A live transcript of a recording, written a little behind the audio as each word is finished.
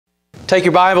Take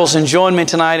your Bibles and join me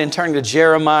tonight and turn to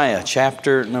Jeremiah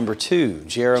chapter number 2.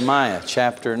 Jeremiah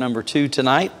chapter number 2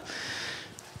 tonight.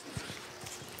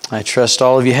 I trust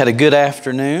all of you had a good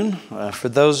afternoon. For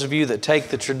those of you that take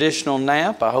the traditional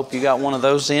nap, I hope you got one of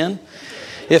those in.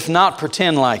 If not,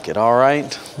 pretend like it, all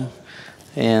right?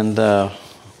 And I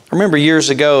remember years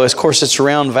ago, of course it's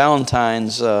around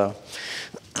Valentine's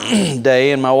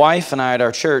Day, and my wife and I at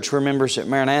our church, we're members at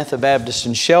Maranatha Baptist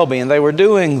in Shelby, and they were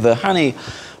doing the honey,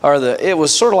 it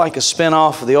was sort of like a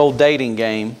spin-off of the old dating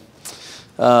game,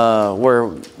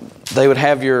 where they would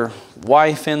have your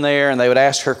wife in there and they would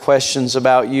ask her questions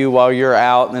about you while you're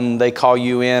out, and then they call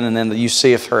you in and then you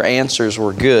see if her answers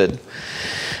were good.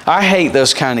 I hate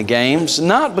those kind of games,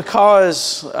 not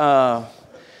because my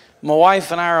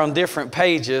wife and I are on different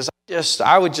pages.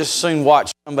 I would just soon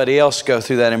watch somebody else go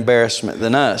through that embarrassment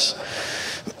than us.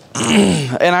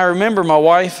 And I remember my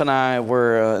wife and I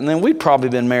were, and then we'd probably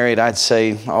been married, I'd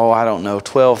say, I don't know,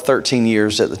 12, 13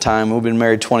 years at the time. We've been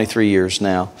married 23 years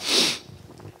now.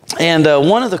 And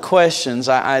one of the questions,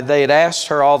 they had asked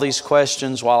her all these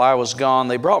questions while I was gone.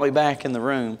 They brought me back in the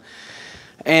room.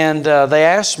 And they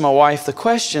asked my wife the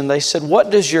question. They said, "What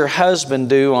does your husband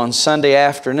do on Sunday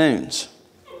afternoons?"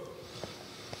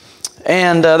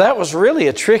 And that was really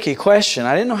a tricky question.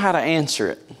 I didn't know how to answer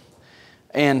it.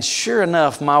 And sure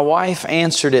enough, my wife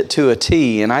answered it to a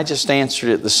T, and I just answered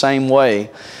it the same way.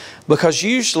 Because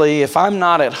usually, if I'm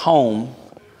not at home,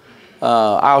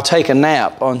 I'll take a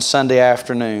nap on Sunday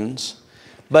afternoons.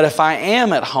 But if I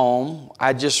am at home,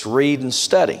 I just read and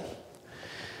study.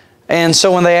 And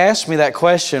so when they asked me that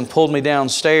question, pulled me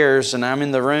downstairs, and I'm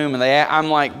in the room, and I'm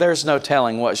like, there's no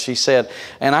telling what she said.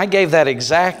 And I gave that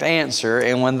exact answer,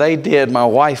 and when they did, my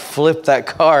wife flipped that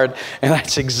card, and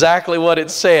that's exactly what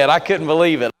it said. I couldn't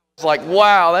believe it. I was like,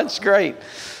 wow, that's great.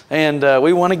 And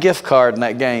we won a gift card in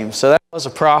that game. So that was a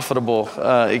profitable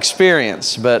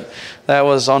experience, but that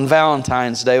was on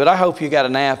Valentine's Day. But I hope you got a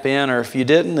nap in, or if you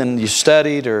didn't, then you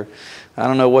studied, or I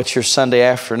don't know what your Sunday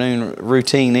afternoon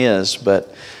routine is,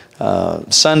 but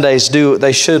Sundays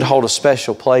they should hold a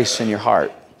special place in your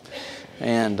heart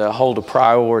and hold a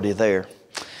priority there.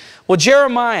 Well,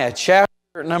 Jeremiah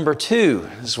chapter number 2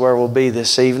 is where we'll be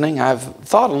this evening. I've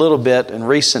thought a little bit in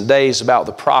recent days about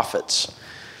the prophets.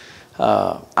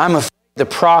 I'm afraid the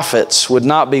prophets would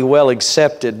not be well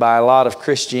accepted by a lot of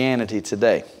Christianity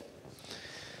today.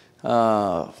 They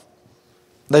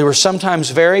were sometimes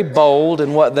very bold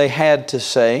in what they had to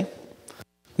say.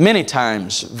 Many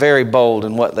times very bold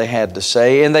in what they had to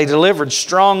say, and they delivered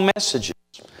strong messages.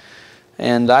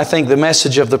 And I think the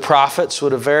message of the prophets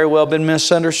would have very well been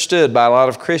misunderstood by a lot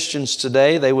of Christians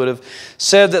today. They would have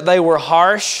said that they were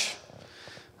harsh,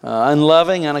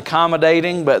 unloving,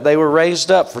 unaccommodating, but they were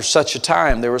raised up for such a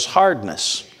time. There was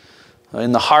hardness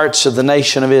in the hearts of the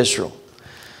nation of Israel.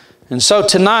 And so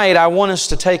tonight I want us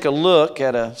to take a look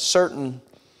at a certain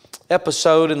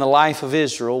episode in the life of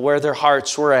Israel where their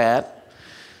hearts were at,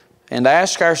 and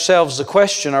ask ourselves the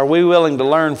question, are we willing to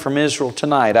learn from Israel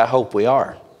tonight? I hope we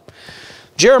are.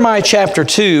 Jeremiah chapter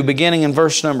 2, beginning in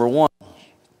verse number 1.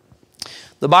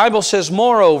 The Bible says,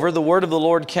 "Moreover, the word of the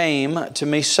Lord came to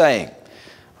me, saying,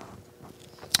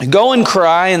 Go and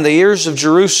cry in the ears of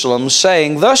Jerusalem,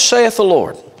 saying, Thus saith the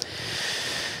Lord,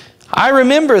 I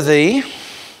remember thee,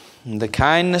 the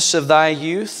kindness of thy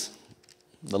youth,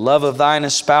 the love of thine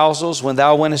espousals, when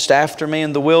thou wentest after me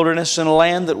in the wilderness in a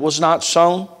land that was not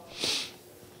sown.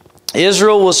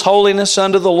 Israel was holiness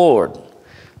unto the Lord,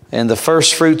 and the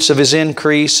firstfruits of his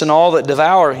increase, and all that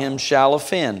devour him shall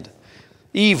offend.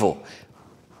 Evil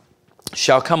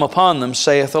shall come upon them,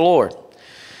 saith the Lord.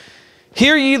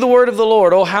 Hear ye the word of the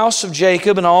Lord, O house of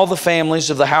Jacob, and all the families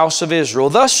of the house of Israel.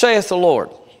 Thus saith the Lord,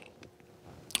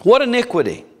 What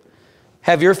iniquity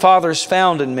have your fathers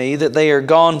found in me, that they are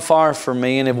gone far from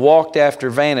me, and have walked after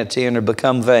vanity, and are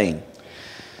become vain?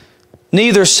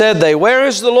 Neither said they, Where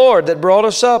is the Lord that brought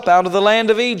us up out of the land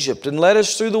of Egypt, and led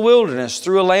us through the wilderness,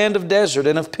 through a land of desert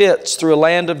and of pits, through a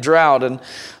land of drought and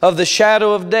of the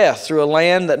shadow of death, through a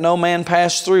land that no man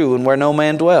passed through, and where no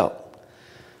man dwelt?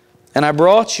 And I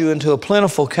brought you into a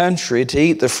plentiful country to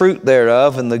eat the fruit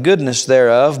thereof and the goodness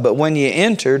thereof. But when ye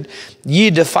entered, ye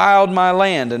defiled my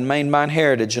land, and made mine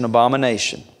heritage an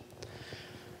abomination.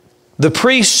 The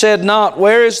priests said not,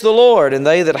 Where is the Lord? And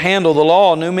they that handle the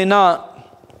law knew me not.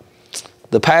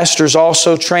 The pastors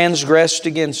also transgressed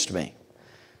against me,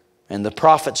 and the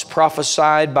prophets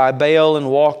prophesied by Baal, and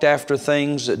walked after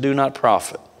things that do not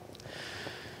profit."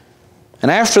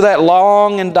 And after that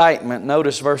long indictment,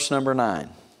 notice verse number 9.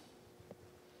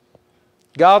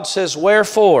 God says,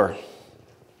 "Wherefore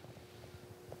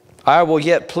I will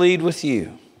yet plead with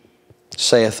you,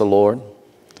 saith the Lord.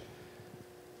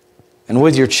 and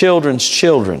with your children's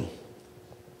children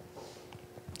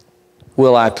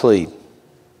will I plead.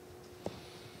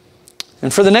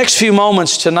 And for the next few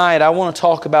moments tonight, I want to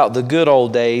talk about the good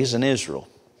old days in Israel.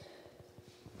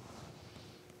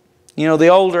 You know, the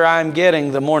older I'm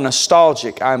getting, the more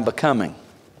nostalgic I'm becoming.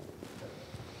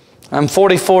 I'm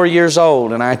 44 years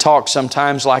old, and I talk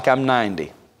sometimes like I'm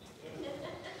 90.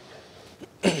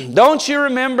 Don't you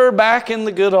remember back in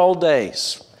the good old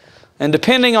days? And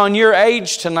depending on your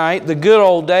age tonight, the good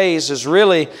old days is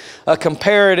really a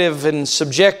comparative and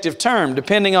subjective term,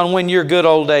 depending on when your good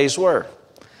old days were.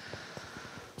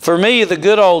 For me, the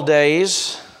good old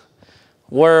days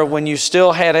were when you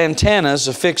still had antennas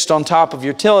affixed on top of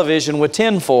your television with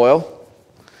tinfoil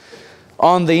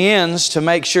on the ends to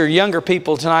make sure younger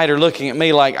people tonight are looking at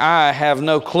me like I have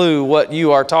no clue what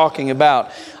you are talking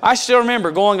about. I still remember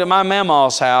going to my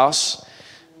mama's house,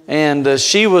 and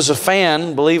she was a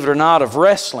fan, believe it or not, of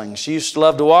wrestling. She used to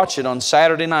love to watch it on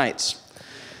Saturday nights.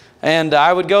 And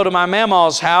I would go to my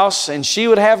mama's house, and she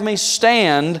would have me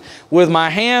stand with my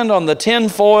hand on the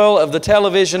tinfoil of the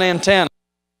television antenna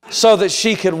so that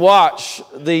she could watch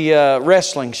the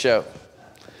wrestling show.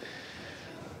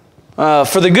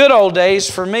 For the good old days,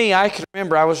 for me, I can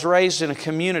remember I was raised in a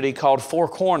community called Four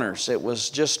Corners. It was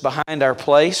just behind our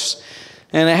place.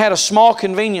 And it had a small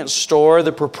convenience store.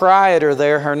 The proprietor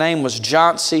there, her name was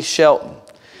Johnsy Shelton.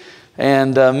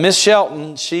 And Miss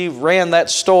Shelton, she ran that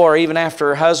store even after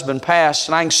her husband passed.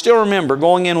 And I can still remember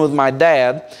going in with my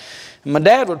dad. And my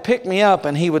dad would pick me up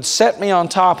and he would set me on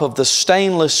top of the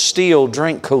stainless steel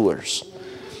drink coolers.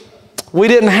 We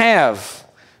didn't have,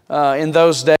 in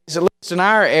those days, at least in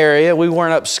our area, we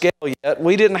weren't upscale yet,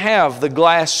 we didn't have the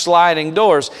glass sliding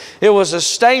doors. It was a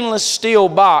stainless steel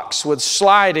box with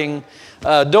sliding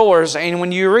doors, and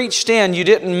when you reached in, you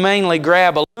didn't mainly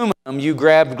grab aluminum, you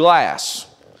grabbed glass.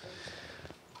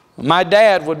 My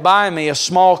dad would buy me a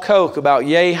small Coke about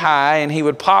yay high, and he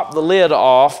would pop the lid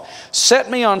off,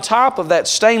 set me on top of that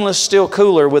stainless steel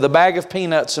cooler with a bag of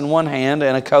peanuts in one hand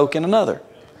and a Coke in another.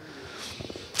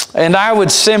 And I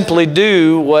would simply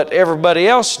do what everybody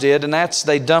else did, and that's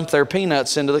they dump their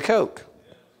peanuts into the Coke.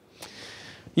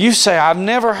 You say, I've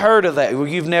never heard of that. Well,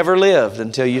 you've never lived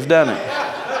until you've done it.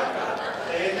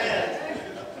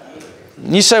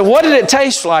 You say, what did it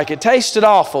taste like? It tasted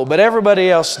awful, but everybody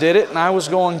else did it, and I was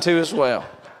going to as well.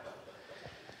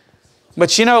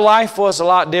 But you know, life was a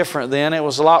lot different then. It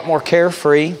was a lot more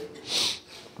carefree.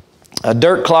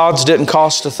 Dirt clods didn't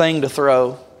cost a thing to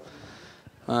throw.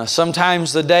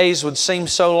 Sometimes the days would seem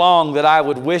so long that I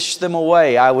would wish them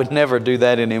away. I would never do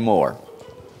that anymore.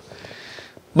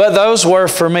 But those were,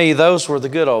 for me, those were the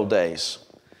good old days.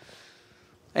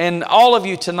 And all of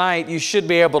you tonight, you should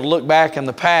be able to look back in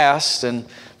the past. And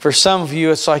for some of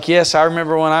you, it's like, yes, I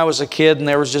remember when I was a kid and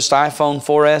there was just iPhone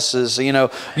 4S's. You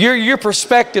know, your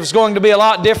perspective's going to be a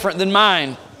lot different than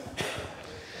mine.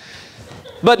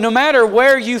 But no matter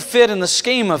where you fit in the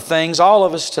scheme of things, all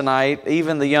of us tonight,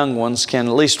 even the young ones, can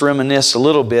at least reminisce a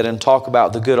little bit and talk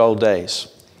about the good old days.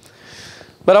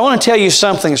 But I want to tell you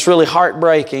something that's really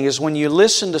heartbreaking is when you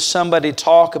listen to somebody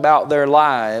talk about their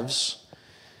lives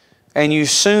and you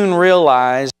soon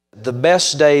realize the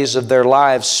best days of their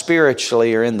lives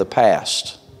spiritually are in the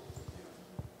past.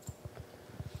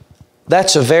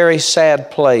 That's a very sad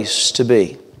place to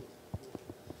be.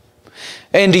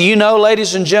 And do you know,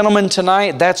 ladies and gentlemen,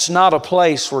 tonight, that's not a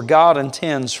place where God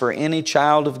intends for any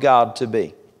child of God to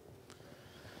be.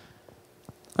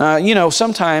 You know,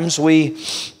 sometimes we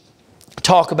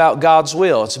talk about God's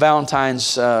will. It's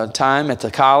Valentine's time at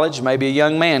the college. Maybe a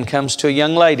young man comes to a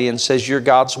young lady and says, "You're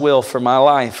God's will for my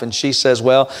life." And she says,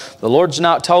 "Well, the Lord's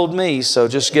not told me, so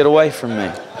just get away from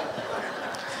me."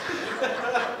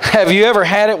 Have you ever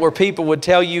had it where people would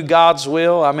tell you God's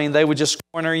will? I mean, they would just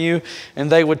corner you and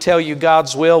they would tell you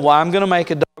God's will. Well, I'm going to make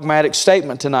a dogmatic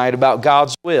statement tonight about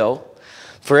God's will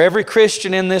for every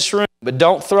Christian in this room, but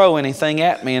don't throw anything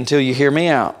at me until you hear me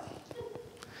out.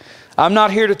 I'm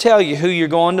not here to tell you who you're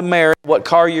going to marry, what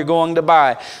car you're going to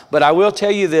buy, but I will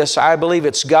tell you this, I believe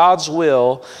it's God's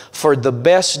will for the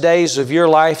best days of your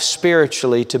life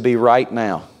spiritually to be right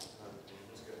now.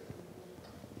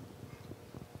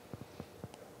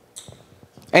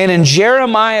 And in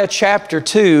Jeremiah chapter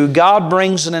 2, God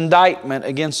brings an indictment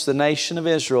against the nation of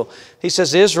Israel. He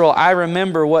says, "Israel, I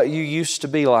remember what you used to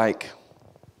be like.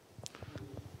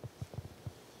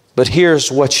 But here's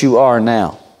what you are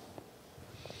now."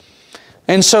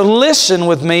 And so listen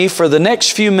with me for the next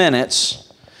few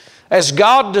minutes as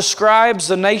God describes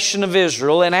the nation of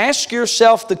Israel, and ask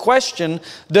yourself the question,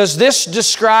 does this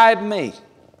describe me?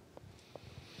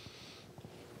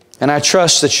 And I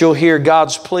trust that you'll hear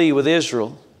God's plea with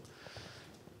Israel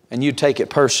and you'd take it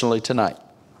personally tonight.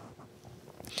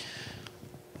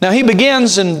 Now he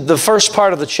begins in the first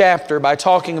part of the chapter by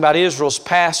talking about Israel's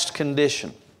past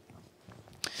condition.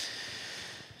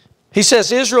 He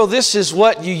says, Israel, this is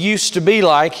what you used to be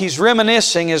like. He's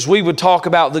reminiscing as we would talk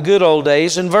about the good old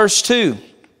days. In verse 2,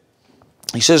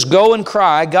 he says, go and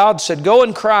cry. God said, go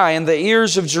and cry in the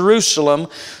ears of Jerusalem,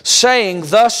 saying,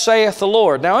 thus saith the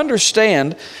Lord. Now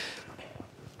understand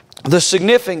the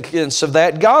significance of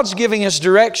that. God's giving His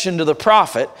direction to the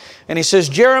prophet, and He says,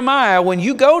 Jeremiah, when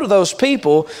you go to those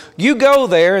people, you go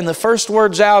there, and the first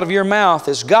words out of your mouth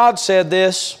is, God said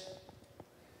this.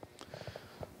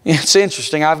 It's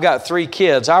interesting. I've got 3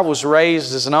 kids. I was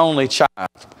raised as an only child.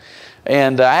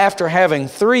 And after having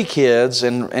 3 kids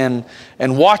and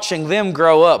watching them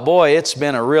grow up, boy, it's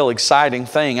been a real exciting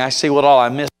thing. I see what all I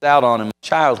missed out on in my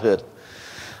childhood.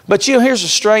 But here's the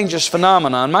strangest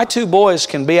phenomenon. My 2 boys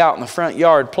can be out in the front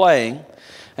yard playing,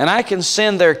 and I can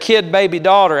send their kid baby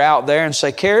daughter out there and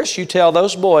say, Karis, you tell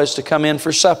those boys to come in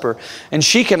for supper. And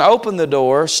she can open the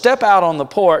door, step out on the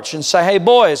porch and say, hey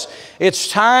boys, it's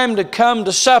time to come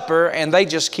to supper, and they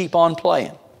just keep on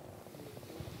playing.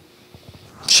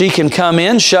 She can come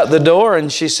in, shut the door,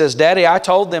 and she says, Daddy, I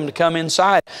told them to come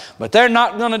inside, but they're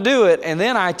not going to do it. And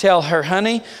then I tell her,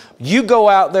 honey, you go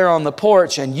out there on the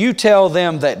porch and you tell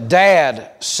them that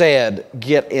Dad said,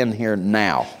 get in here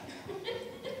now.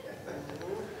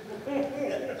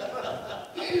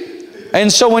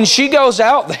 And so when she goes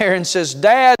out there and says,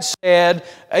 Dad said,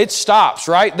 it stops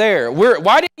right there.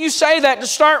 Why didn't you say that to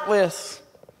start with?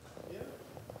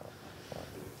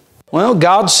 Well,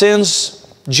 God sends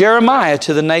Jeremiah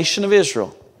to the nation of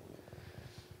Israel.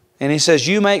 And He says,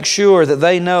 you make sure that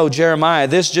they know, Jeremiah,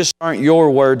 this just aren't your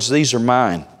words, these are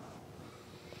mine.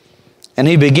 And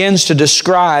He begins to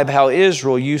describe how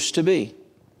Israel used to be.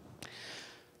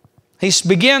 He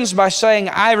begins by saying,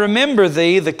 I remember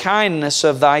thee, the kindness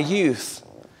of thy youth.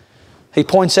 He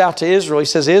points out to Israel, he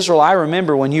says, Israel, I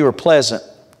remember when you were pleasant.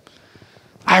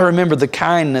 I remember the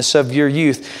kindness of your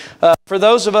youth. For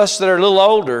those of us that are a little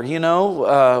older,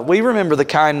 we remember the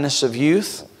kindness of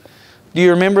youth. Do you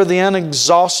remember the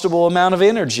inexhaustible amount of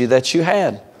energy that you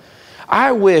had?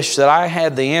 I wish that I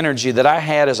had the energy that I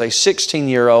had as a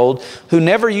 16-year-old who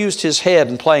never used his head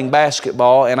in playing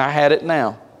basketball, and I had it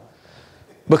now.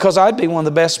 Because I'd be one of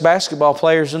the best basketball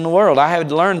players in the world. I had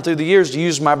to learn through the years to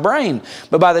use my brain.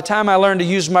 But by the time I learned to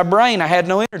use my brain, I had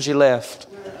no energy left.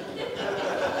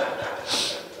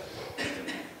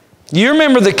 You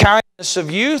remember the kindness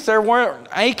of youth? There weren't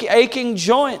aching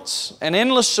joints, an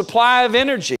endless supply of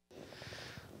energy.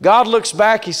 God looks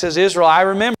back, He says, Israel, I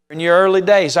remember in your early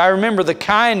days. I remember the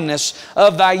kindness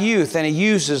of thy youth. And He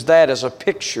uses that as a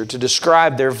picture to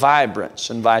describe their vibrance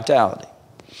and vitality.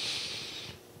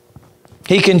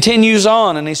 He continues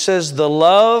on and He says, the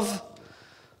love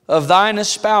of thine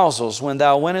espousals when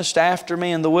thou wentest after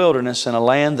me in the wilderness in a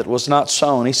land that was not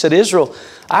sown. He said, Israel,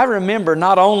 I remember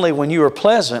not only when you were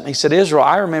pleasant. He said, Israel,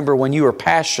 I remember when you were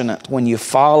passionate, when you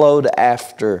followed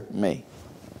after me.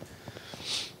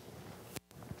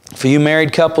 For you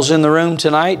married couples in the room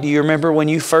tonight, do you remember when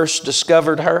you first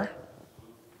discovered her?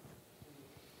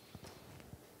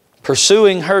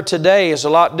 Pursuing her today is a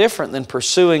lot different than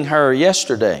pursuing her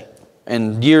yesterday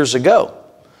and years ago.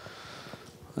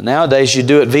 Nowadays you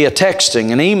do it via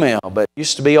texting and email, but it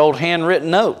used to be old handwritten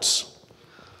notes.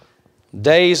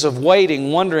 Days of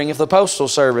waiting, wondering if the postal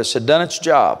service had done its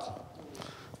job.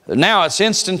 Now it's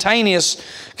instantaneous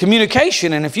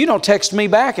communication, and if you don't text me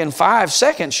back in 5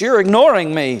 seconds, you're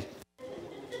ignoring me.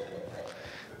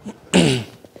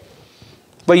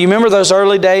 But you remember those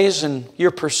early days and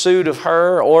your pursuit of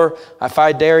her, or if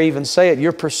I dare even say it,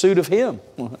 your pursuit of him.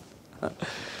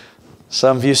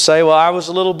 Some of you say, well, I was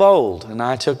a little bold and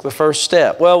I took the first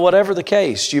step. Well, whatever the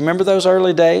case, do you remember those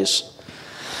early days?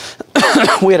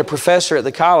 We had a professor at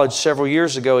the college several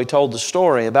years ago. He told the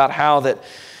story about how that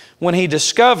when he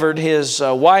discovered his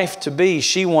wife-to-be,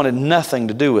 she wanted nothing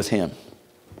to do with him.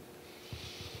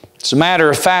 As a matter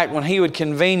of fact, when he would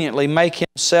conveniently make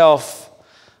himself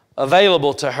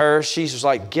available to her, she was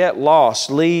like, get lost,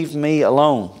 leave me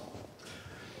alone.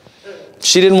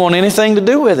 She didn't want anything to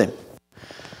do with him.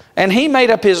 And he made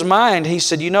up his mind. He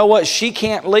said, you know what? She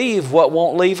can't leave what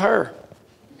won't leave her.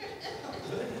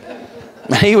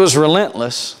 He was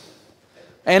relentless.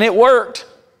 And it worked.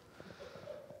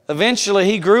 Eventually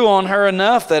he grew on her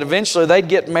enough that eventually they'd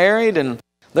get married, and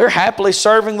they're happily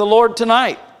serving the Lord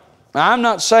tonight. Now, I'm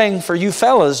not saying for you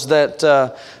fellas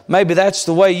that maybe that's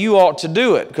the way you ought to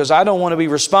do it, because I don't want to be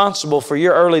responsible for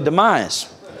your early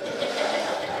demise.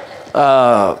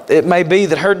 It may be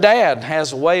that her dad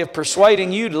has a way of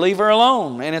persuading you to leave her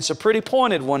alone, and it's a pretty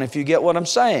pointed one if you get what I'm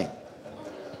saying.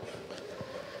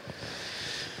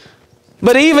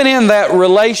 But even in that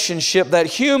relationship, that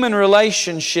human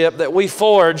relationship that we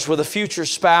forge with a future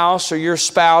spouse or your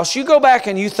spouse, you go back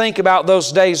and you think about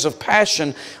those days of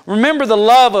passion. Remember the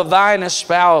love of thine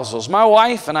espousals. My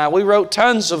wife and I, we wrote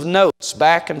tons of notes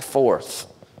back and forth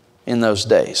in those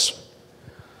days.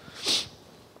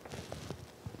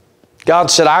 God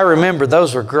said, I remember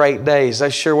those were great days. They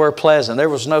sure were pleasant. There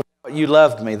was no doubt you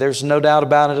loved me. There's no doubt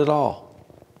about it at all.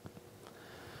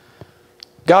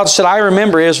 God said, I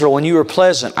remember, Israel, when you were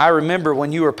pleasant. I remember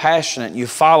when you were passionate and you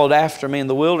followed after me in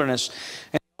the wilderness.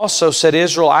 And He also said,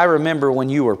 Israel, I remember when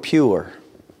you were pure.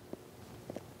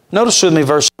 Notice with me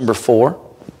verse number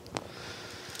 4.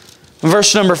 In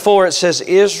verse number 4 it says,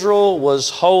 Israel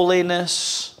was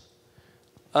holiness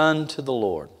unto the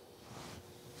Lord.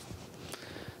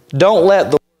 Don't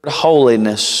let the word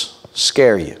holiness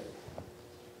scare you.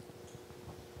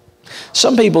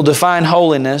 Some people define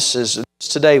holiness as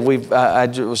today.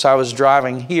 I was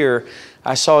driving here.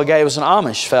 I saw a guy. It was an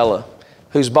Amish fella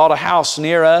who's bought a house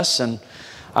near us, and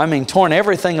I mean torn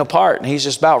everything apart. And he's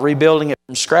just about rebuilding it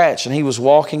from scratch. And he was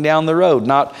walking down the road,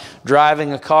 not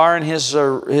driving a car. And his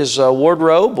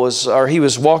wardrobe was, or he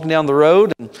was walking down the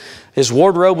road, and his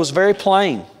wardrobe was very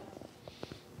plain.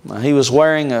 He was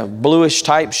wearing a bluish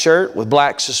type shirt with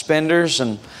black suspenders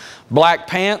and black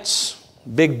pants,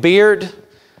 big beard,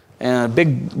 and a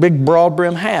big broad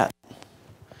brim hat.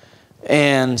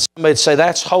 And somebody'd say,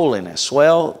 that's holiness.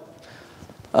 Well,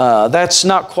 that's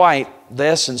not quite the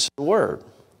essence of the word.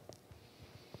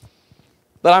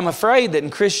 But I'm afraid that in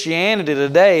Christianity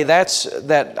today,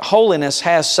 that holiness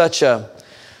has such a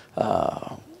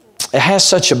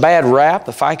bad rap,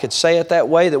 if I could say it that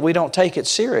way, that we don't take it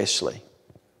seriously.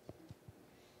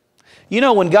 You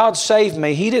know, when God saved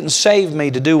me, He didn't save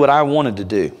me to do what I wanted to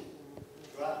do.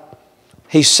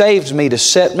 He saved me to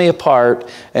set me apart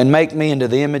and make me into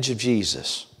the image of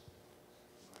Jesus.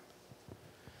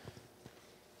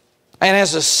 And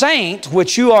as a saint,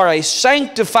 which you are a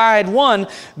sanctified one,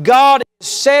 God is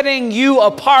setting you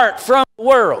apart from the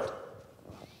world.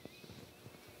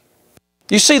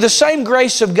 You see, the same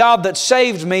grace of God that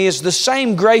saved me is the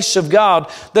same grace of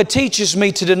God that teaches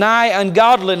me to deny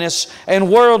ungodliness and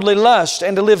worldly lust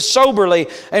and to live soberly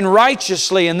and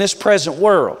righteously in this present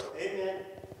world. Amen.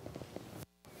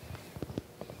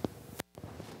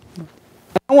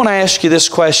 I want to ask you this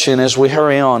question as we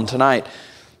hurry on tonight.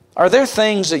 Are there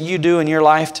things that you do in your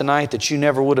life tonight that you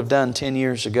never would have done 10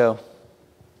 years ago?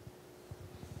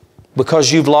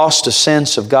 Because you've lost a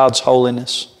sense of God's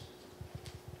holiness?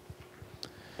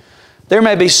 There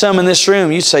may be some in this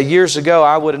room, you say, years ago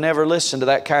I would have never listened to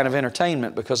that kind of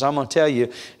entertainment, because I'm going to tell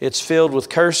you, it's filled with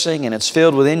cursing and it's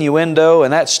filled with innuendo,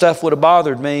 and that stuff would have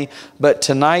bothered me. But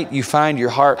tonight you find your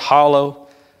heart hollow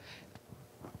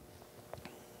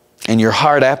and your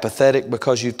heart apathetic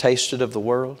because you've tasted of the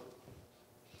world.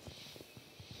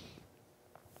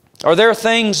 Are there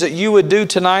things that you would do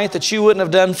tonight that you wouldn't have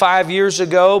done 5 years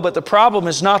ago? But the problem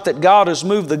is not that God has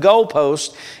moved the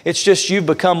goalpost. It's just you've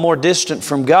become more distant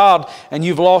from God and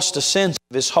you've lost a sense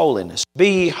of His holiness.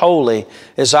 Be ye holy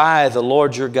as I, the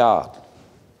Lord your God,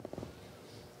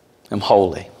 am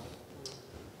holy.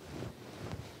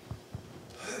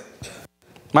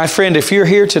 My friend, if you're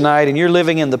here tonight and you're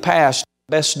living in the past,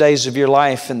 best days of your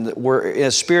life,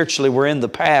 and spiritually we're in the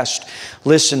past,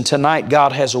 listen, tonight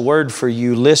God has a word for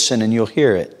you. Listen and you'll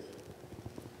hear it.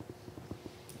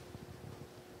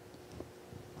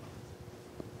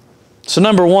 So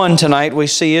number one, tonight we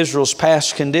see Israel's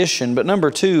past condition, but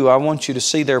number two, I want you to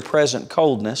see their present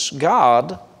coldness.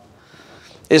 God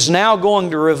is now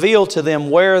going to reveal to them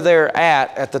where they're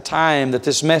at the time that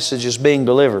this message is being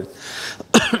delivered.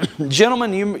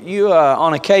 Gentlemen, you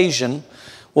on occasion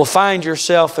will find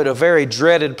yourself at a very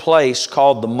dreaded place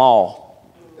called the mall.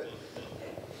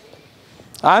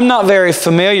 I'm not very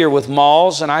familiar with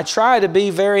malls, and I try to be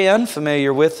very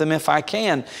unfamiliar with them if I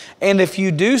can. And if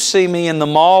you do see me in the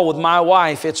mall with my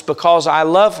wife, it's because I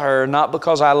love her, not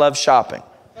because I love shopping.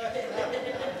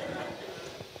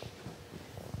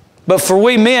 But for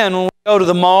we men, when we go to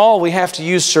the mall, we have to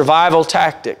use survival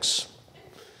tactics.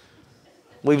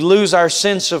 We lose our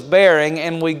sense of bearing,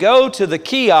 and we go to the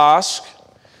kiosk,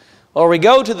 or we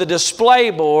go to the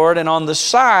display board, and on the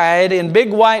side, in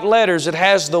big white letters, it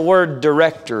has the word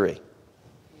directory.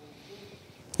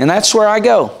 And that's where I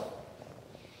go,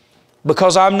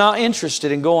 because I'm not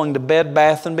interested in going to Bed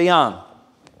Bath & Beyond.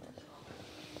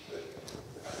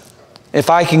 If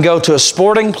I can go to a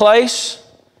sporting place,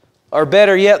 or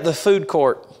better yet, the food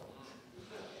court,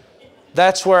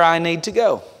 that's where I need to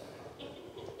go.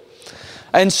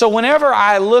 And so whenever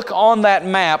I look on that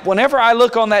map, whenever I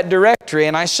look on that directory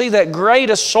and I see that great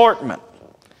assortment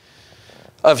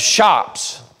of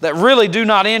shops that really do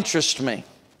not interest me,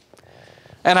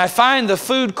 and I find the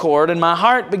food court and my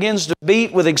heart begins to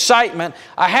beat with excitement,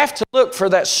 I have to look for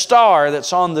that star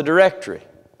that's on the directory.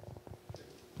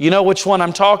 You know which one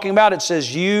I'm talking about? It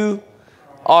says, "You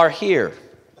are here."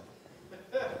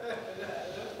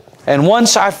 And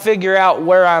once I figure out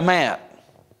where I'm at,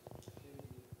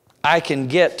 I can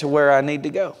get to where I need to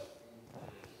go.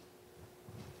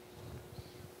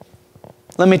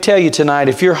 Let me tell you tonight,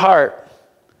 if your heart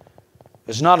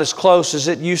is not as close as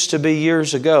it used to be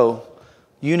years ago,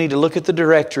 you need to look at the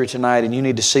directory tonight and you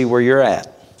need to see where you're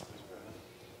at.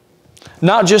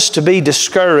 Not just to be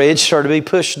discouraged or to be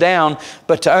pushed down,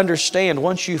 but to understand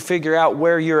once you figure out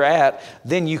where you're at,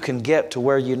 then you can get to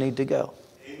where you need to go.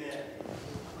 Amen.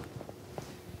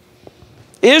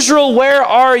 Israel, where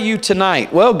are you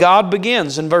tonight? Well, God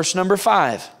begins in verse number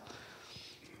 5.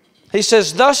 He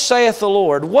says, "Thus saith the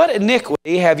Lord, what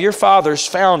iniquity have your fathers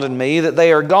found in me, that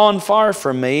they are gone far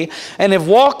from me, and have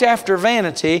walked after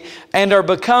vanity, and are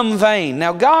become vain?"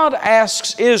 Now God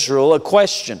asks Israel a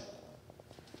question.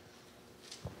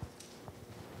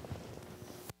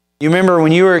 You remember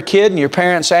when you were a kid and your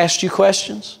parents asked you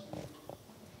questions?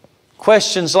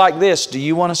 Questions like this: do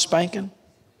you want a spanking?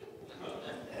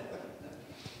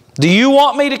 Do you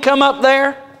want me to come up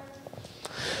there?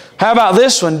 How about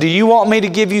this one? Do you want me to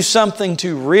give you something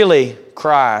to really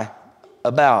cry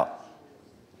about?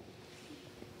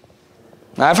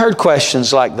 Now, I've heard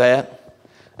questions like that.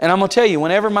 And I'm going to tell you,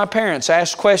 whenever my parents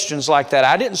asked questions like that,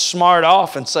 I didn't smart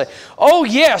off and say, "Oh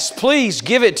yes, please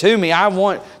give it to me.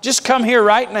 Just come here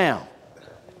right now."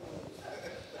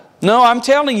 No, I'm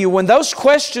telling you, when those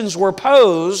questions were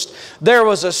posed, there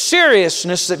was a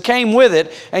seriousness that came with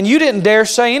it, and you didn't dare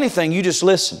say anything. You just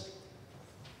listened.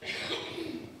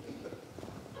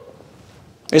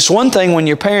 It's one thing when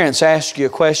your parents ask you a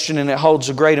question and it holds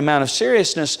a great amount of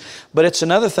seriousness, but it's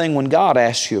another thing when God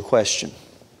asks you a question.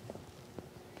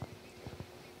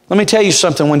 Let me tell you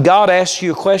something. When God asks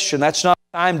you a question, that's not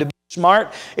a time to be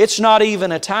smart. It's not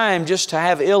even a time just to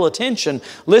have ill attention.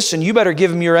 Listen, you better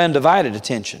give Him your undivided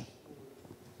attention.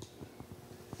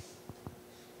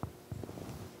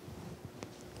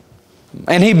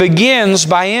 And He begins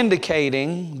by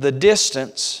indicating the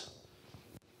distance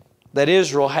that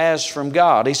Israel has from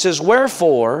God. He says,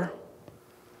 "Wherefore,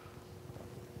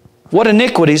 what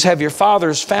iniquities have your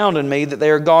fathers found in me, that they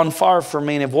are gone far from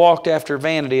me, and have walked after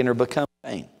vanity, and are become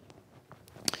vain?"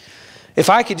 If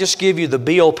I could just give you the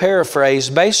Beal paraphrase,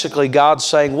 basically God's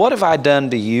saying, what have I done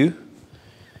to you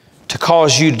to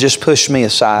cause you to just push me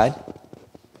aside?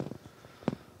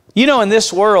 You know, in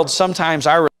this world, sometimes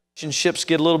our relationships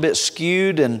get a little bit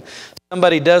skewed, and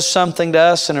somebody does something to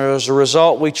us, and as a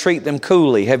result, we treat them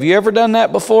coolly. Have you ever done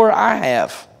that before? I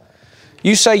have.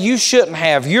 You say, "You shouldn't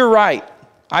have. You're right.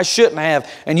 I shouldn't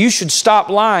have. And you should stop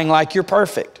lying like you're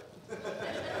perfect."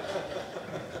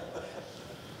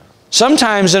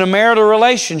 Sometimes in a marital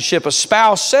relationship, a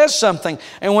spouse says something,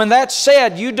 and when that's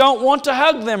said, you don't want to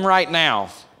hug them right now.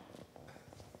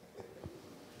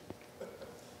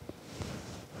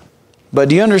 But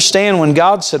do you understand when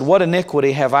God said, "What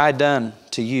iniquity have I done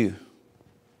to you?"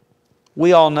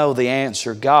 We all know the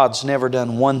answer. God's never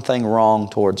done one thing wrong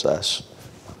towards us.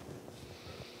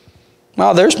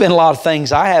 Well, there's been a lot of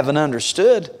things I haven't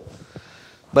understood.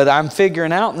 But I'm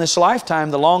figuring out in this lifetime,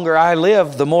 the longer I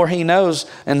live, the more He knows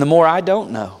and the more I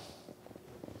don't know.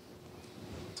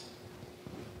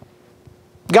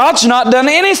 God's not done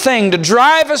anything to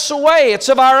drive us away. It's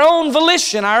of our own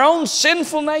volition, our own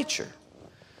sinful nature.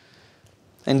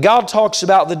 And God talks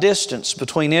about the distance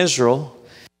between Israel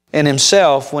and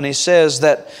Himself when He says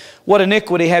that, "What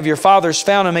iniquity have your fathers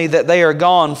found in me, that they are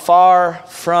gone far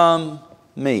from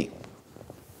me?"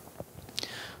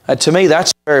 To me,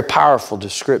 that's a very powerful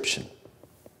description.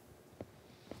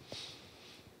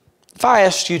 If I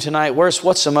asked you tonight,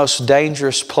 what's the most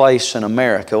dangerous place in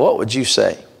America, what would you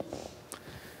say?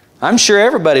 I'm sure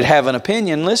everybody'd have an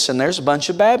opinion. Listen, there's a bunch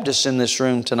of Baptists in this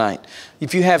room tonight.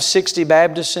 If you have 60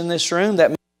 Baptists in this room, that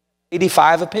means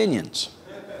 85 opinions.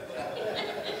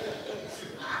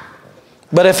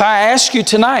 But if I ask you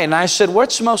tonight and I said,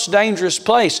 what's the most dangerous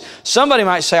place? Somebody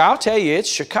might say, I'll tell you, it's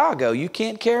Chicago. You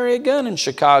can't carry a gun in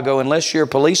Chicago unless you're a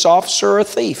police officer or a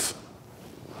thief.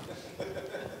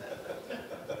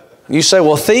 You say,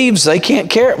 well, thieves, they can't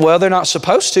carry. Well, they're not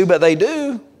supposed to, but they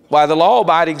do. Why, the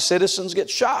law-abiding citizens get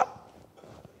shot.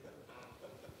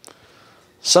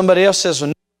 Somebody else says, well,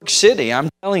 New York City, I'm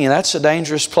telling you, that's a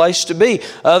dangerous place to be.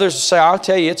 Others say, I'll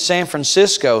tell you, it's San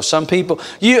Francisco. Some people,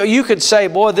 you could say,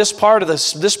 boy, this part of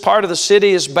the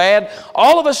city is bad.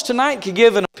 All of us tonight could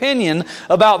give an opinion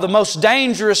about the most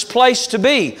dangerous place to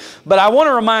be. But I want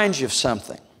to remind you of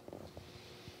something.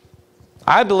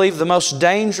 I believe the most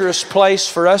dangerous place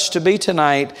for us to be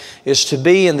tonight is to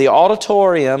be in the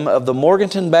auditorium of the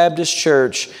Morganton Baptist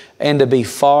Church and to be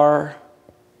far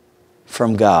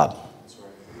from God.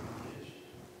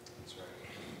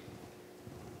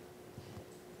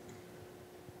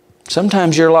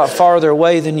 Sometimes you're a lot farther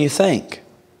away than you think.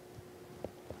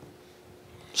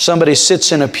 Somebody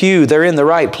sits in a pew, they're in the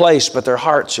right place, but their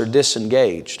hearts are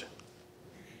disengaged.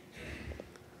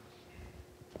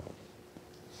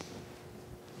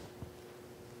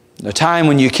 The time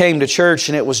when you came to church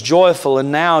and it was joyful,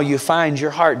 and now you find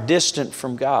your heart distant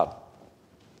from God.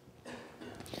 I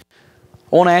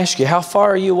want to ask you, how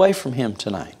far are you away from Him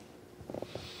tonight?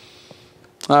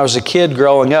 When I was a kid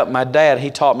growing up, my dad,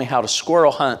 he taught me how to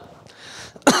squirrel hunt.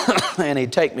 And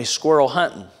he'd take me squirrel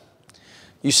hunting.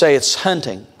 You say it's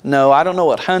hunting. No, I don't know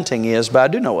what hunting is, but I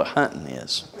do know what hunting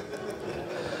is.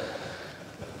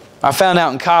 I found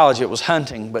out in college it was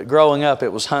hunting, but growing up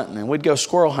it was hunting, and we'd go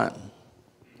squirrel hunting.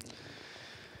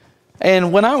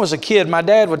 And when I was a kid, my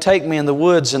dad would take me in the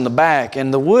woods in the back,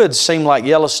 and the woods seemed like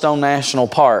Yellowstone National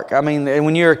Park. I mean,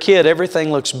 when you're a kid,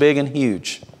 everything looks big and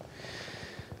huge.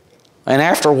 And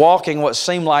after walking what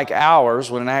seemed like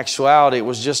hours, when in actuality it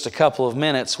was just a couple of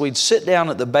minutes, we'd sit down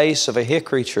at the base of a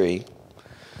hickory tree,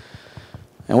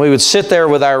 and we would sit there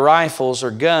with our rifles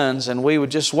or guns, and we would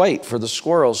just wait for the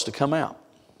squirrels to come out.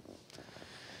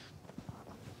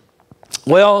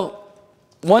 Well,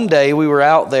 one day we were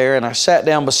out there, and I sat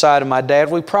down beside my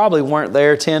dad. We probably weren't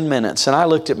there 10 minutes, and I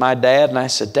looked at my dad and I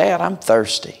said, "Dad, I'm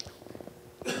thirsty."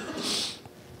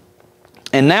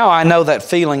 And now I know that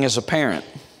feeling as a parent.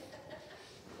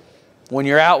 When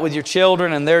you're out with your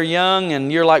children and they're young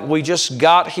and you're like, "We just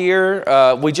got here,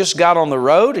 we just got on the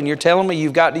road, and you're telling me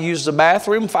you've got to use the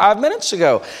bathroom 5 minutes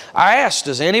ago. I asked,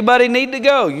 does anybody need to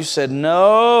go? You said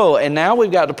no, and now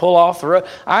we've got to pull off the road."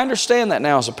 I understand that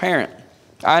now as a parent.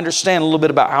 I understand a little bit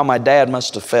about how my dad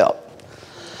must have felt.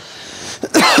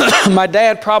 My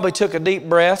dad probably took a deep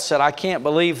breath, said, "I can't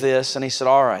believe this," and he said,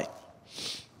 "All right."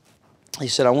 He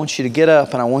said, "I want you to get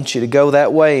up and I want you to go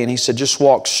that way." And he said, "Just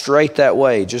walk straight that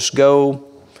way. Just go,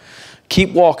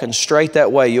 keep walking straight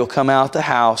that way. You'll come out the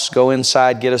house, go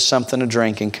inside, get us something to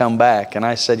drink, and come back." And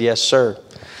I said, "Yes, sir."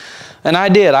 And I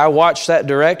did. I watched that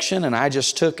direction, and I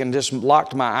just took and just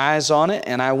locked my eyes on it,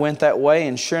 and I went that way,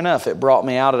 and sure enough, it brought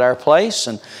me out at our place,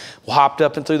 and hopped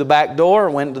up and through the back door,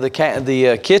 went to the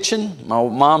kitchen. My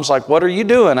mom's like, "What are you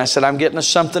doing?" I said, "I'm getting us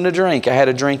something to drink." I had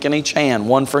a drink in each hand,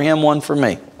 one for him, one for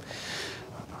me.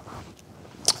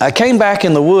 I came back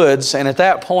in the woods, and at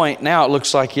that point, now it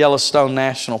looks like Yellowstone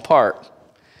National Park.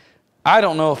 I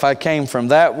don't know if I came from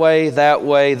that way, that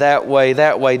way, that way,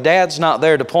 that way. Dad's not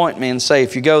there to point me and say,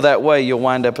 "If you go that way, you'll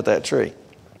wind up at that tree."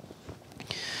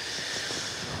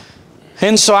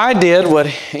 And so I did what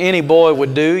any boy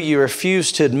would do. You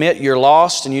refuse to admit you're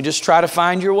lost, and you just try to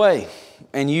find your way.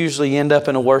 And usually you end up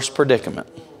in a worse predicament.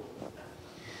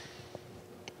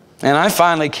 And I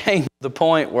finally came to the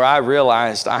point where I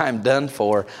realized I'm done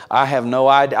for. I have no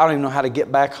idea. I don't even know how to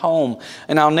get back home.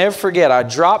 And I'll never forget, I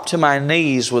dropped to my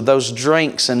knees with those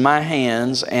drinks in my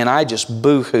hands, and I just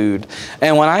boo-hooed.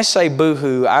 And when I say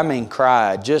boo-hoo, I mean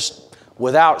cried, just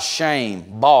without shame,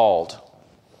 bawled.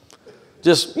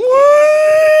 Just, whoo!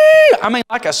 I mean,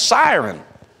 like a siren.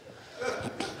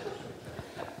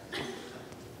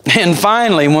 And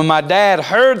finally, when my dad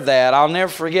heard that, I'll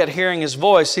never forget hearing his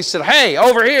voice. He said, "Hey,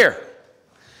 over here."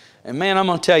 And man, I'm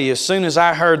going to tell you, as soon as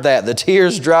I heard that, the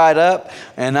tears dried up.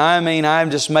 And I mean, I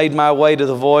just made my way to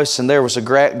the voice, and there was a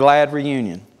glad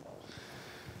reunion.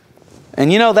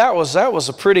 And you know, that was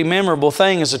a pretty memorable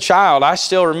thing as a child. I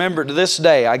still remember it to this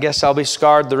day. I guess I'll be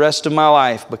scarred the rest of my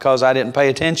life because I didn't pay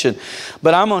attention.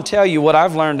 But I'm going to tell you what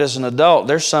I've learned as an adult.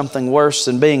 There's something worse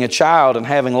than being a child and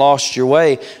having lost your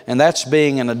way, and that's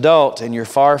being an adult and you're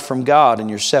far from God and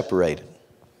you're separated.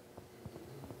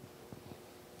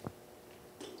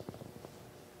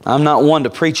 I'm not one to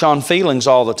preach on feelings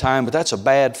all the time, but that's a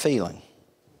bad feeling.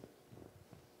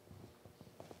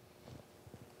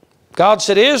 God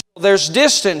said, "Israel, there's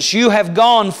distance. You have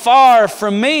gone far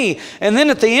from me." And then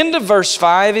at the end of verse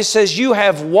 5, He says, "You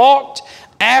have walked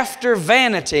after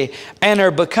vanity and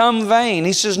are become vain."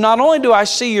 He says, not only do I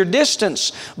see your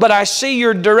distance, but I see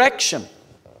your direction.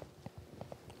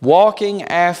 Walking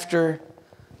after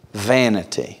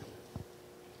vanity.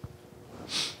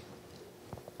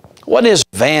 What is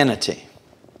vanity?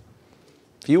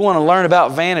 If you want to learn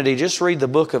about vanity, just read the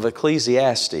book of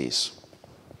Ecclesiastes.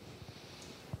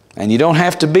 And you don't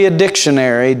have to be a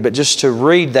dictionary, but just to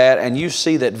read that, and you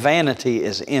see that vanity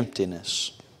is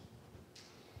emptiness.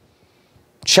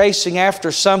 Chasing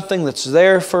after something that's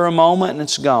there for a moment and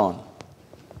it's gone.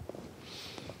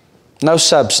 No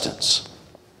substance.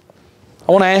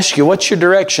 I want to ask you, what's your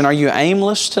direction? Are you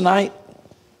aimless tonight?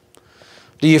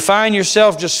 Do you find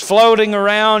yourself just floating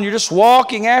around? You're just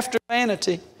walking after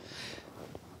vanity?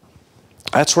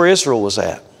 That's where Israel was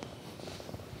at.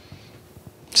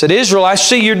 He said, Israel, I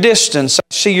see your distance. I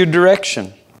see your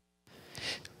direction.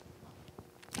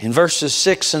 In verses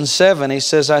 6 and 7, he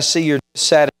says, I see your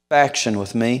dissatisfaction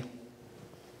with me.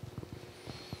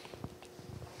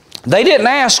 They didn't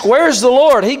ask, where's the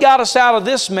Lord? He got us out of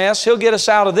this mess. He'll get us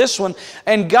out of this one.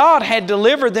 And God had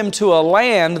delivered them to a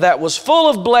land that was full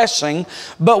of blessing,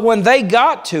 but when they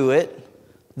got to it,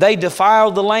 they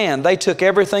defiled the land. They took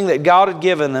everything that God had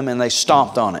given them and they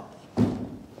stomped on it.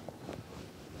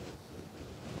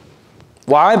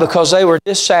 Why? Because they were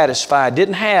dissatisfied,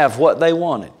 didn't have what they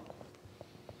wanted.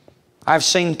 I've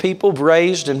seen people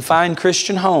raised in fine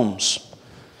Christian homes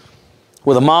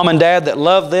with a mom and dad that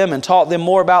loved them and taught them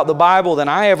more about the Bible than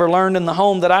I ever learned in the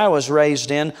home that I was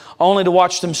raised in, only to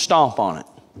watch them stomp on it.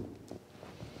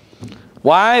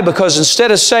 Why? Because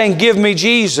instead of saying, give me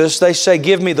Jesus, they say,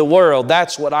 give me the world.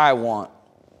 That's what I want.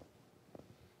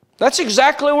 That's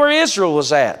exactly where Israel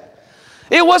was at.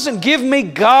 It wasn't give me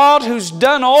God who's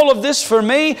done all of this for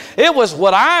me. It was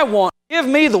what I want. Give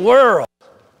me the world.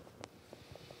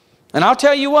 And I'll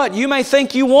tell you what, you may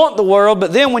think you want the world,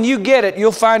 but then when you get it,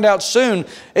 you'll find out soon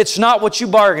it's not what you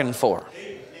bargained for.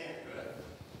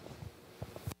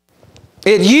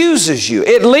 It uses you.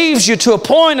 It leaves you to a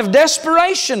point of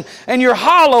desperation, and you're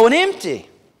hollow and empty.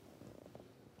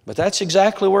 But that's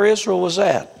exactly where Israel was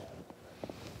at.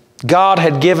 God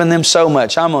had given them so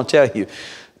much. I'm going to tell you,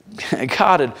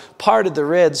 God had parted the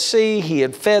Red Sea. He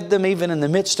had fed them even in the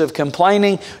midst of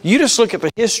complaining. You just look at the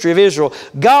history of Israel.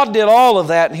 God did all of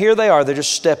that, and here they are. They're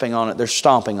just stepping on it. They're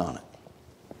stomping on it.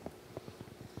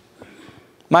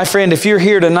 My friend, if you're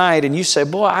here tonight and you say,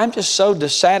 boy, I'm just so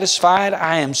dissatisfied,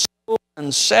 I am so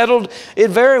unsettled, it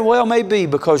very well may be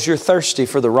because you're thirsty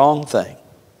for the wrong thing.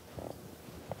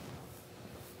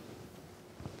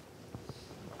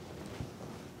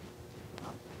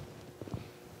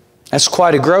 That's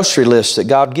quite a grocery list that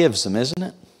God gives them, isn't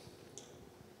it?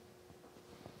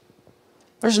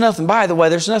 There's nothing, by the way,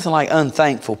 there's nothing like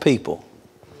unthankful people.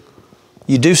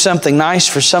 You do something nice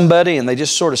for somebody and they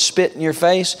just sort of spit in your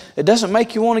face. It doesn't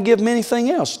make you want to give them anything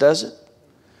else, does it?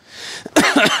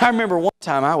 I remember one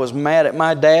time I was mad at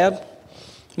my dad.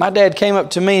 My dad came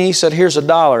up to me and he said, here's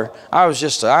 $1. I was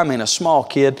just, a small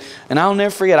kid. And I'll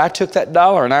never forget, I took that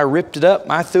 $1 and I ripped it up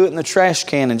and I threw it in the trash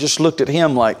can and just looked at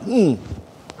him like,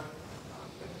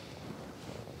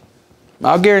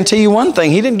 I'll guarantee you one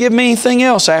thing, he didn't give me anything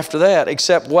else after that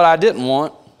except what I didn't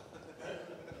want.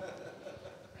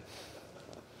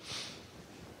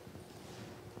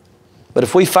 But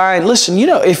if we find, listen, you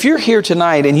know, if you're here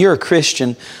tonight and you're a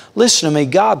Christian, listen to me,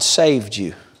 God saved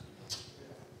you.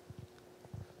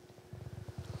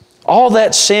 All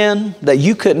that sin that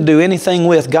you couldn't do anything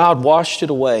with, God washed it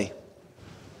away.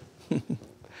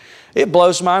 It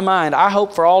blows my mind. I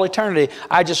hope for all eternity,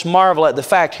 I just marvel at the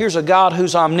fact, here's a God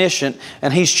who's omniscient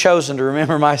and He's chosen to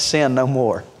remember my sin no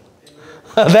more.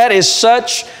 That is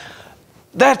such,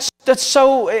 that's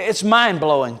so, it's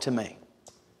mind-blowing to me.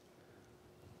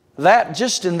 That,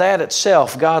 just in that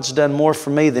itself, God's done more for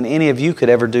me than any of you could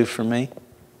ever do for me.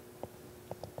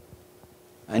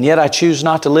 And yet I choose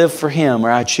not to live for Him, or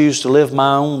I choose to live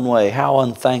my own way. How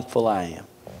unthankful I am.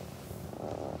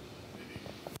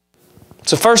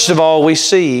 So first of all, we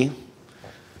see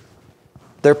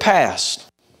their past.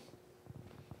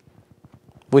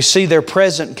 We see their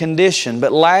present condition.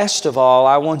 But last of all,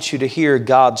 I want you to hear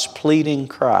God's pleading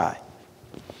cry.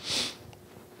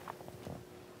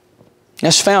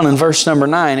 That's found in verse number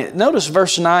 9. Notice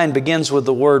verse 9 begins with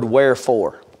the word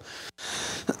wherefore.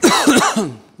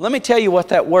 Let me tell you what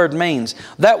that word means.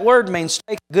 That word means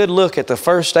take a good look at the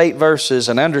first 8 verses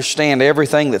and understand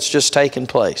everything that's just taken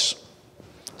place.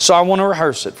 So I want to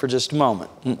rehearse it for just a moment.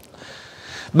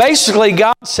 Basically,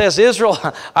 God says, Israel,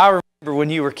 I remember when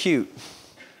you were cute.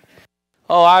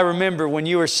 Oh, I remember when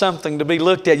you were something to be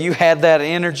looked at. You had that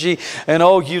energy, and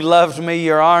oh, you loved me.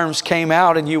 Your arms came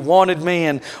out, and you wanted me.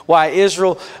 And why,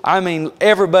 Israel, I mean,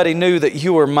 everybody knew that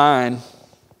you were mine.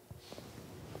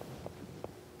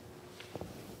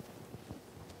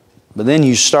 But then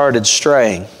you started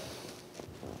straying.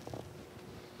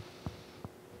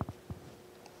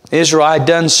 Israel, I'd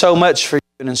done so much for you,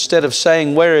 and instead of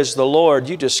saying, where is the Lord,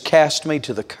 you just cast me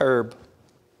to the curb.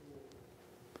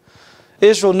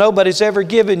 Israel, nobody's ever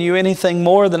given you anything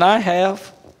more than I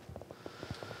have.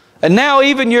 And now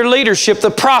even your leadership,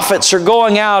 the prophets are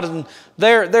going out and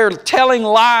they're telling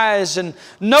lies and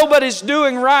nobody's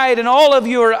doing right and all of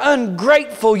you are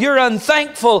ungrateful, you're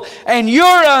unthankful, and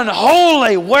you're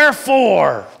unholy.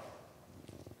 Wherefore?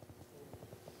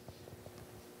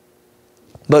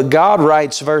 But God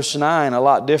writes verse 9 a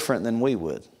lot different than we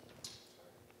would.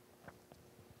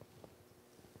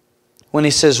 When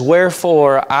He says,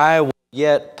 wherefore I will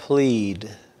yet plead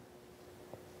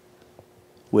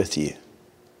with you.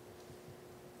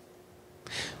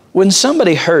 When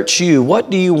somebody hurts you, what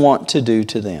do you want to do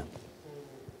to them?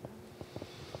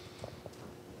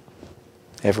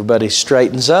 Everybody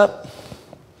straightens up,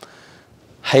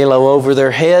 halo over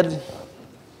their head,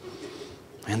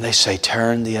 and they say,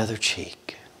 turn the other cheek.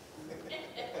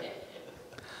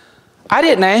 I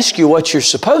didn't ask you what you're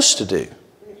supposed to do.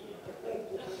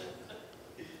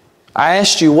 I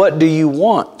asked you, what do you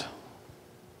want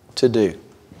to do?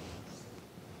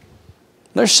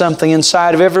 There's something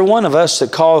inside of every one of us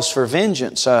that calls for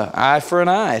vengeance. An eye for an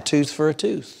eye, a tooth for a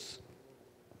tooth.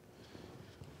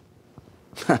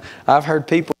 I've heard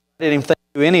people who didn't even think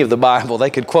of any of the Bible. They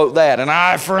could quote that. An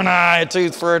eye for an eye, a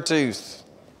tooth for a tooth.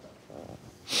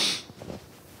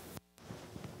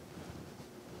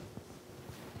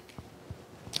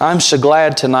 I'm so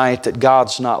glad tonight that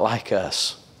God's not like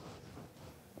us.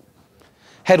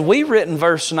 Had we written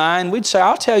verse 9, we'd say,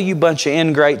 I'll tell you bunch of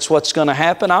ingrates what's going to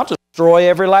happen. I'll destroy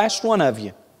every last one of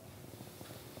you.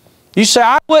 You say,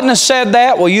 I wouldn't have said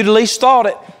that. Well, you'd at least thought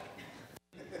it.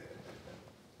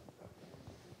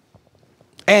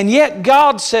 And yet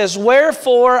God says,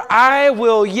 wherefore I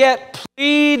will yet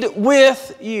plead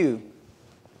with you.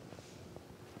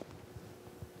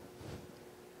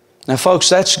 Now folks,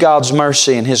 that's God's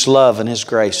mercy and His love and His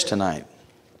grace tonight.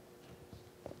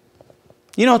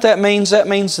 You know what that means? That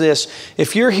means this.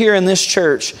 If you're here in this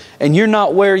church and you're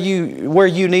not where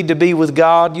you need to be with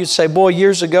God, you'd say, boy,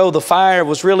 years ago the fire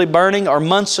was really burning, or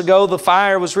months ago the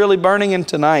fire was really burning, and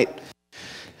tonight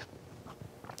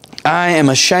I am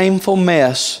a shameful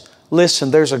mess.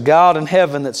 Listen, there's a God in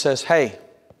heaven that says, hey,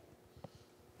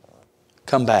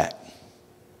 come back.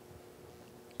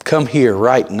 Come here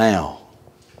right now.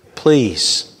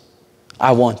 Please,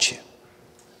 I want you.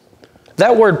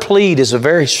 That word plead is a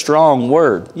very strong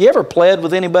word. You ever pled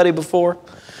with anybody before?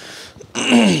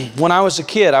 When I was a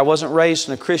kid, I wasn't raised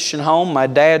in a Christian home. My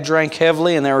dad drank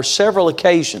heavily, and there were several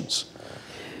occasions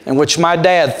in which my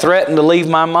dad threatened to leave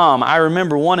my mom. I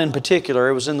remember one in particular.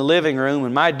 It was in the living room,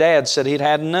 and my dad said he'd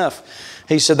had enough.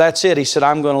 He said, that's it. He said,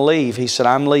 I'm going to leave. He said,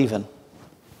 I'm leaving.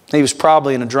 He was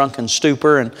probably in a drunken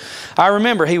stupor. And I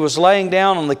remember he was laying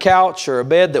down on the couch or a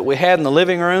bed that we had in the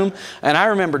living room, and I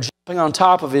remember jumping on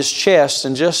top of his chest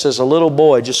and just as a little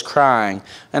boy just crying.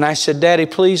 And I said, Daddy,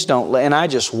 please don't. And I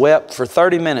just wept for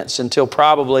 30 minutes until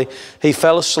probably he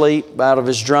fell asleep out of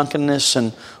his drunkenness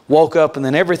and woke up, and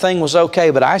then everything was okay.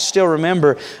 But I still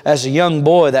remember as a young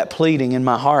boy that pleading in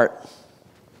my heart.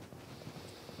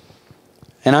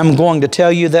 And I'm going to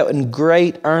tell you that in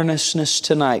great earnestness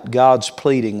tonight, God's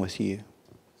pleading with you.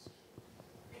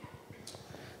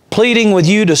 Pleading with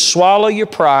you to swallow your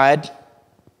pride.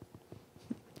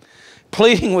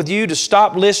 Pleading with you to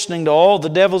stop listening to all the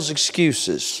devil's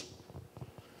excuses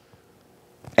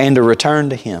and to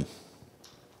return to Him.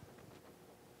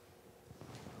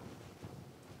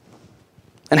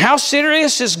 And how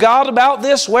serious is God about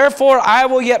this? Wherefore I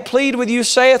will yet plead with you,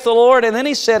 saith the Lord. And then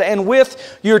He said, and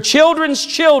with your children's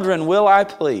children will I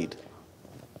plead.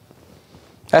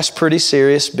 That's pretty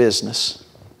serious business.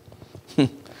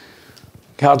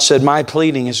 God said, my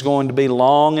pleading is going to be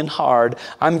long and hard.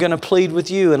 I'm going to plead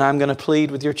with you, and I'm going to plead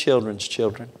with your children's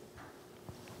children.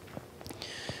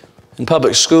 In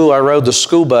public school, I rode the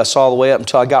school bus all the way up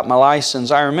until I got my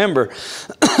license. I remember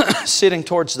sitting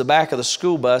towards the back of the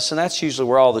school bus, and that's usually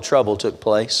where all the trouble took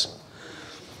place.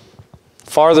 The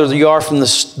farther you are from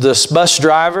the bus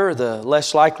driver, the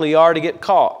less likely you are to get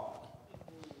caught.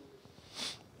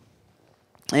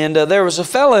 And there was a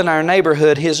fella in our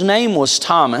neighborhood. His name was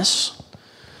Thomas.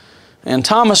 And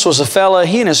Thomas was a fella,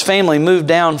 he and his family moved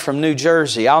down from New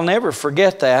Jersey. I'll never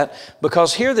forget that,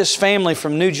 because here this family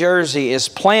from New Jersey is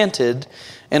planted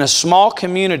in a small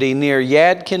community near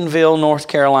Yadkinville, North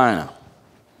Carolina.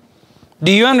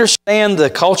 Do you understand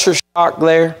the culture shock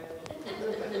there?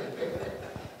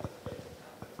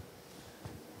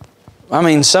 I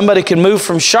mean, somebody can move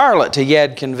from Charlotte to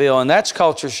Yadkinville, and that's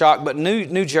culture shock, but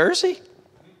New Jersey?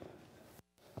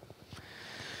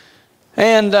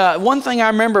 And one thing I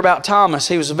remember about Thomas,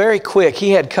 he was very quick.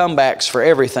 He had comebacks for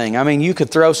everything. I mean, you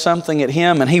could throw something at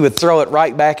him and he would throw it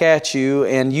right back at you.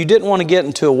 And you didn't want to get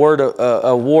into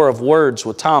a war of words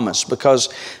with Thomas, because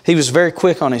he was very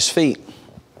quick on his feet.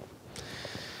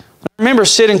 I remember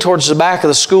sitting towards the back of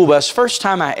the school bus. First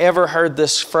time I ever heard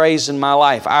this phrase in my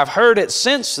life. I've heard it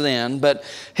since then, but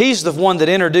he's the one that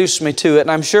introduced me to it,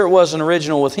 and I'm sure it wasn't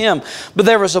original with him. But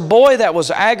there was a boy that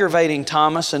was aggravating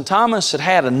Thomas, and Thomas had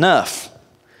had enough.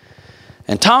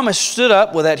 And Thomas stood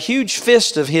up with that huge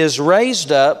fist of his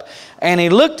raised up, and he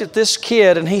looked at this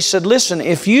kid and he said, listen,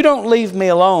 if you don't leave me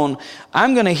alone,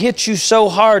 I'm going to hit you so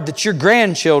hard that your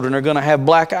grandchildren are going to have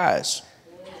black eyes.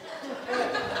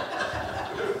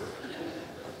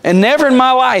 And never in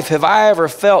my life have I ever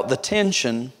felt the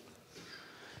tension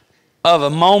of a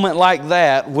moment like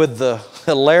that with the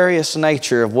hilarious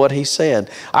nature of what he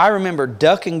said. I remember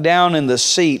ducking down in the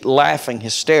seat laughing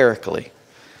hysterically.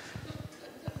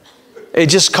 It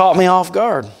just caught me off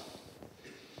guard.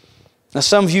 Now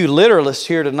some of you literalists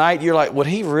here tonight, you're like, would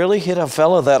he really hit a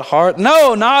fellow that hard?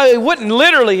 No, he wouldn't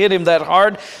literally hit him that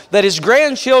hard that his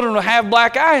grandchildren would have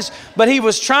black eyes. But he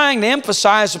was trying to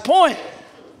emphasize a point.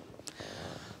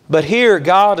 But here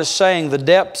God is saying the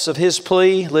depths of His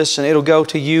plea, listen, it'll go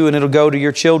to you and it'll go to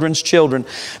your children's children.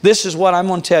 This is what I'm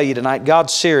going to tell you tonight.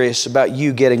 God's serious about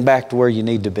you getting back to where you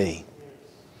need to be.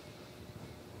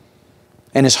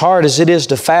 And as hard as it is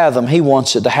to fathom, He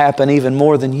wants it to happen even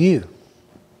more than you.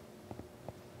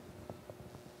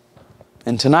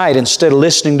 And tonight, instead of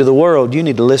listening to the world, you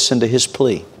need to listen to His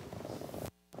plea.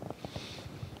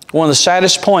 One of the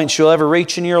saddest points you'll ever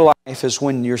reach in your life is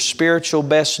when your spiritual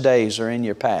best days are in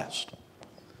your past.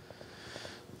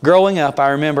 Growing up, I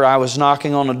remember I was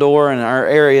knocking on a door in our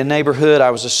area neighborhood.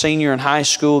 I was a senior in high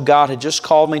school. God had just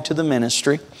called me to the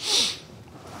ministry.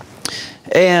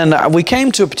 And we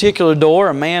came to a particular door.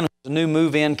 A man, a new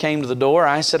move-in, came to the door.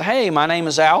 I said, hey, my name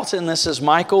is Alton. This is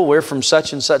Michael. We're from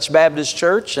such and such Baptist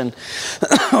church. And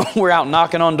we're out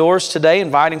knocking on doors today,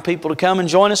 inviting people to come and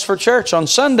join us for church on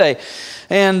Sunday.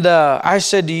 And I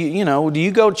said, do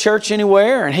you go to church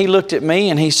anywhere? And he looked at me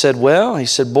and he said,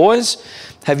 boys,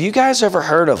 have you guys ever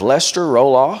heard of Lester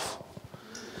Roloff?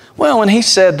 Well, when he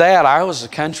said that, I was a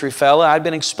country fella. I'd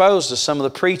been exposed to some of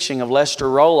the preaching of Lester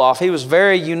Roloff. He was a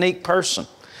very unique person.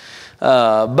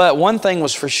 But one thing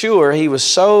was for sure, he was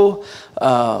so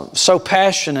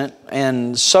passionate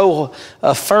and so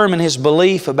firm in his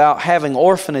belief about having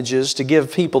orphanages to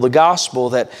give people the gospel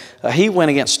that he went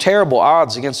against terrible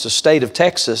odds against the state of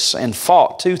Texas and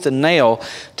fought tooth and nail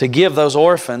to give those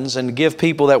orphans and to give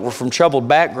people that were from troubled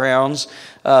backgrounds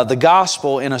the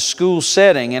gospel in a school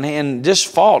setting, and just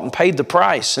fought and paid the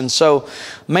price. And so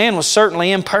man was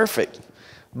certainly imperfect.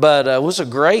 But it was a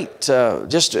great,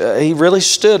 he really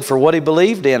stood for what he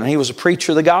believed in. And he was a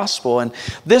preacher of the gospel. And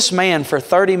this man, for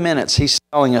 30 minutes, he's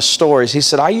telling us stories. He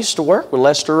said, I used to work with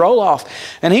Lester Roloff.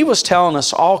 And he was telling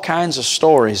us all kinds of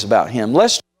stories about him.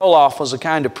 Lester Roloff was a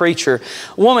kind of preacher.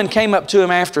 A woman came up to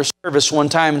him after service one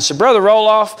time and said, Brother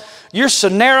Roloff, you're so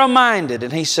narrow-minded.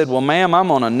 And he said, well, ma'am, I'm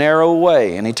on a narrow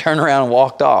way. And he turned around and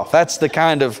walked off. That's the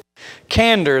kind of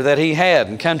candor that he had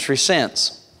in country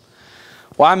sense.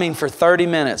 Well, I mean, for 30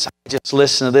 minutes, I just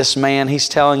listened to this man. He's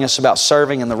telling us about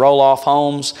serving in the Roloff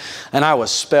homes, and I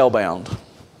was spellbound.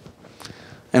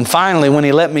 And finally, when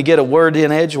he let me get a word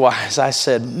in edgewise, I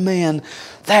said, man,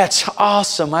 that's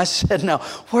awesome. I said, now,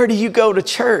 where do you go to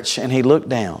church? And he looked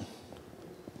down.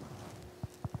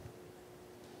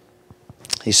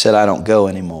 He said, I don't go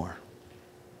anymore.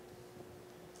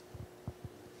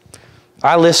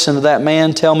 I listened to that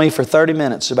man tell me for 30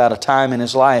 minutes about a time in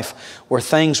his life where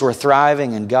things were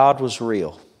thriving and God was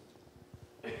real.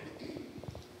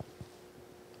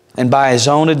 And by his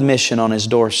own admission on his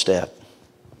doorstep,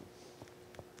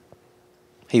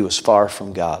 he was far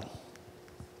from God.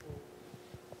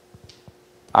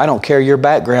 I don't care your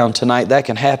background tonight, that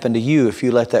can happen to you if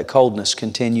you let that coldness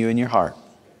continue in your heart.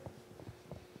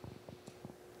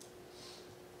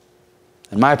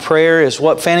 And my prayer is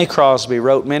what Fanny Crosby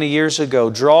wrote many years ago,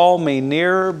 draw me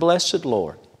nearer, blessed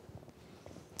Lord,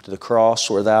 to the cross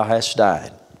where Thou hast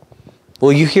died.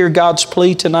 Will you hear God's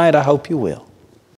plea tonight? I hope you will.